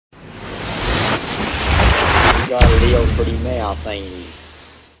got a deal for you now, thingy.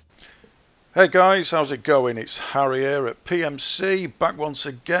 Hey guys, how's it going? It's Harry here at PMC, back once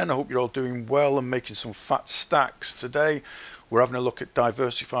again. I hope you're all doing well and making some fat stacks. Today we're having a look at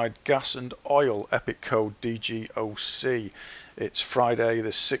Diversified Gas and Oil, Epic code DGOC. It's Friday the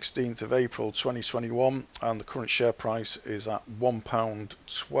 16th of April 2021 and the current share price is at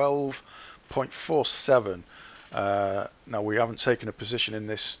 £1.12.47. Now we haven't taken a position in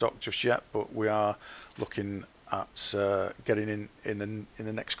this stock just yet, but we are looking at getting in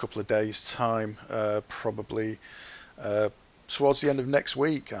the next couple of days time, probably towards the end of next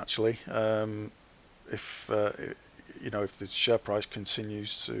week actually, if if the share price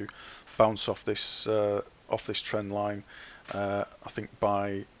continues to bounce off this trend line. I think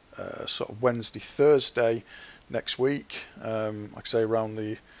by sort of Wednesday, Thursday next week, like I say, around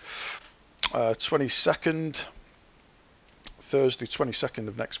the 22nd, Thursday 22nd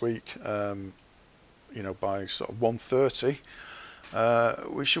of next week, by sort of 1:30,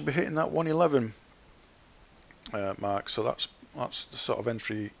 we should be hitting that 111 mark. So that's the sort of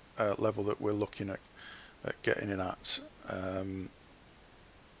entry level that we're looking at getting in at.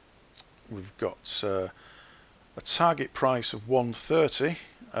 We've got a target price of 130,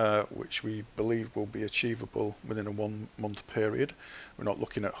 which we believe will be achievable within a 1 month period. We're not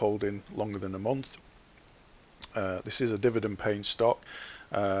looking at holding longer than a month. This is a dividend paying stock,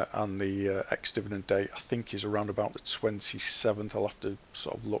 and the ex-dividend date I think is around about the 27th. I'll have to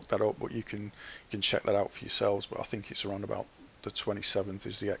sort of look that up, but you can check that out for yourselves, but I think it's around about the 27th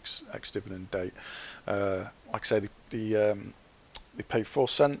is the ex-dividend date. Like I say, they pay 4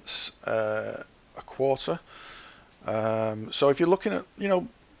 cents a quarter. So if you're looking at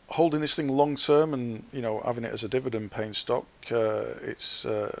holding this thing long term and having it as a dividend paying stock, it's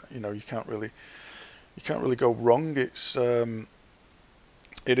you can't really go wrong.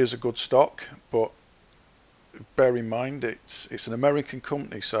 It is a good stock, but bear in mind it's an American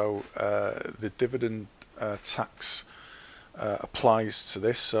company, so the dividend tax applies to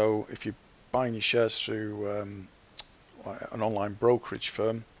this. So if you're buying your shares through like an online brokerage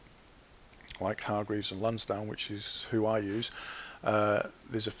firm like Hargreaves and Lansdown, which is who I use,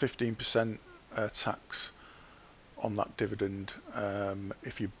 there's a 15% tax on that dividend.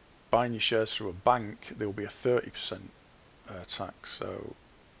 If you're buying your shares through a bank, there will be a 30% tax. So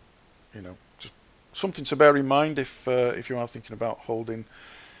just something to bear in mind if you are thinking about holding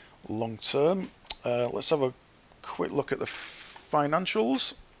long term. Let's have a quick look at the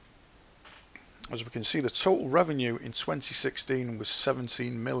financials. As we can see, the total revenue in 2016 was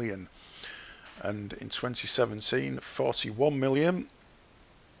 17 million, and in 2017 41 million.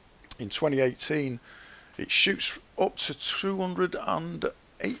 In 2018 it shoots up to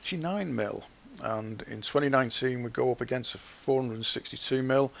 289 mil, and in 2019 we go up again to 462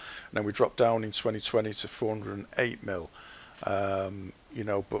 mil, and then we drop down in 2020 to 408 mil.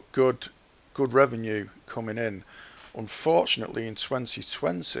 But good revenue coming in. Unfortunately, in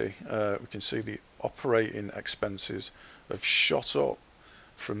 2020 we can see the operating expenses have shot up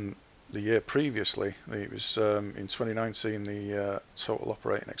from the year previously. It was in 2019 the total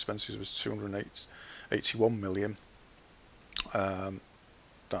operating expenses was 281 million.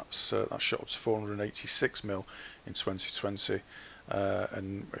 That shot up to 486 mil in 2020,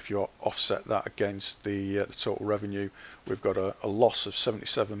 and if you offset that against the total revenue, we've got a loss of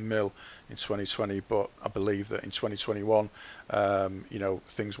 77 mil in 2020. But I believe that in 2021,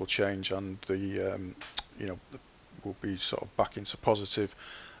 things will change, and we'll be sort of back into positive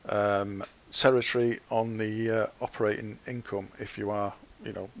territory on the operating income if you are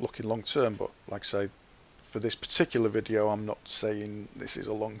looking long term. But like I say, for this particular video, I'm not saying this is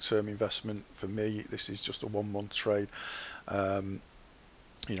a long-term investment. For me, this is just a 1 month trade,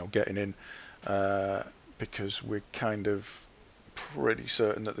 getting in because we're kind of pretty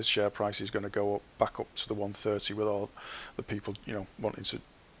certain that the share price is going to go back up to the 130 with all the people wanting to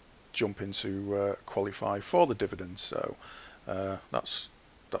jump into qualify for the dividends. So that's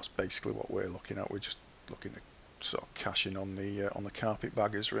basically what we're looking at. We're just looking at sort of cashing on the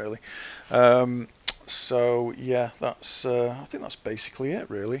carpetbaggers, really. So yeah, that's I think that's basically it,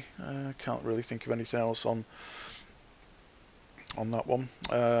 really. Can't really think of anything else on that one.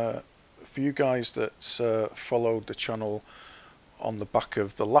 For you guys that followed the channel on the back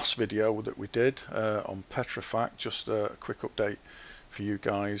of the last video that we did on Petrofac, just a quick update for you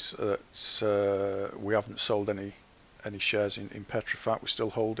guys that we haven't sold any shares in Petrofac. We're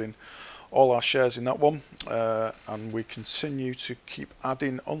still holding all our shares in that one, and we continue to keep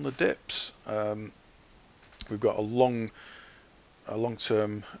adding on the dips. We've got a long-term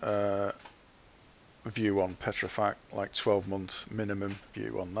view on Petrofac, like 12-month minimum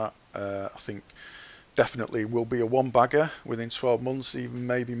view on that. I think definitely will be a one bagger within 12 months, even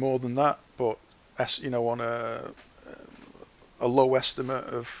maybe more than that. But on a low estimate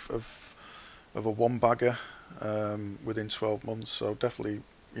of a one bagger within 12 months. So definitely,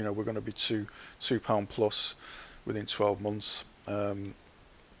 we're going to be £2 plus within 12 months. The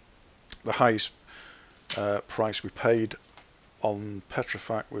highest price we paid on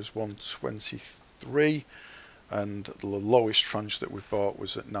Petrofac was 123, and the lowest tranche that we bought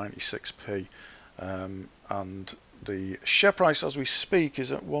was at 96p, and the share price as we speak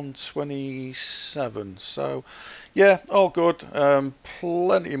is at 127. So yeah, all good.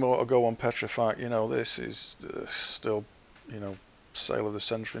 Plenty more to go on Petrofac. This is still sale of the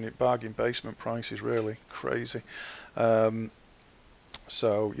century, and bargain basement price is really crazy.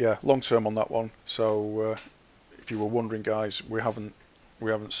 So yeah, long term on that one. So if you were wondering, guys, we haven't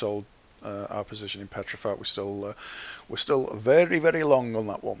sold our position in Petrofac. We're still very, very long on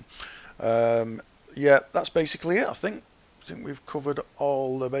that one. Yeah, that's basically it. I think we've covered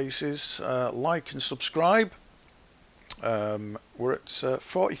all the bases. Like and subscribe. We're at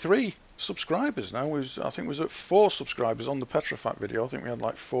 43 subscribers now. I think we was at 4 subscribers on the Petrofac video. I think we had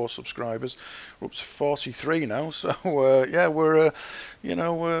like 4 subscribers. We're up to 43 now. So yeah, we're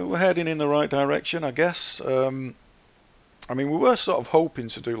heading in the right direction, I guess. I mean, we were sort of hoping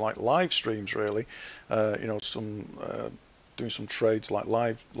to do like live streams, really. Doing some trades, like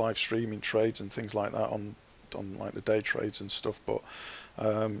live streaming trades and things like that on like the day trades and stuff. But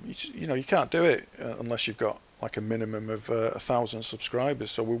you can't do it unless you've got like a minimum of 1,000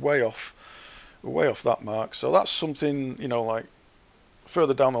 subscribers. So we're way off that mark. So that's something, like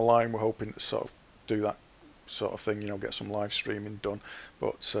further down the line, we're hoping to sort of do that sort of thing, get some live streaming done.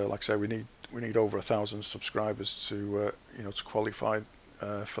 But like I say, we need over 1,000 subscribers to to qualify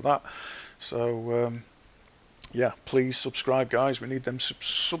for that. So yeah, please subscribe, guys. We need them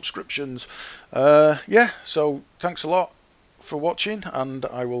subscriptions. Yeah, so thanks a lot for watching, and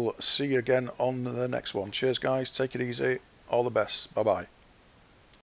I will see you again on the next one. Cheers, guys. Take it easy. All the best. Bye bye.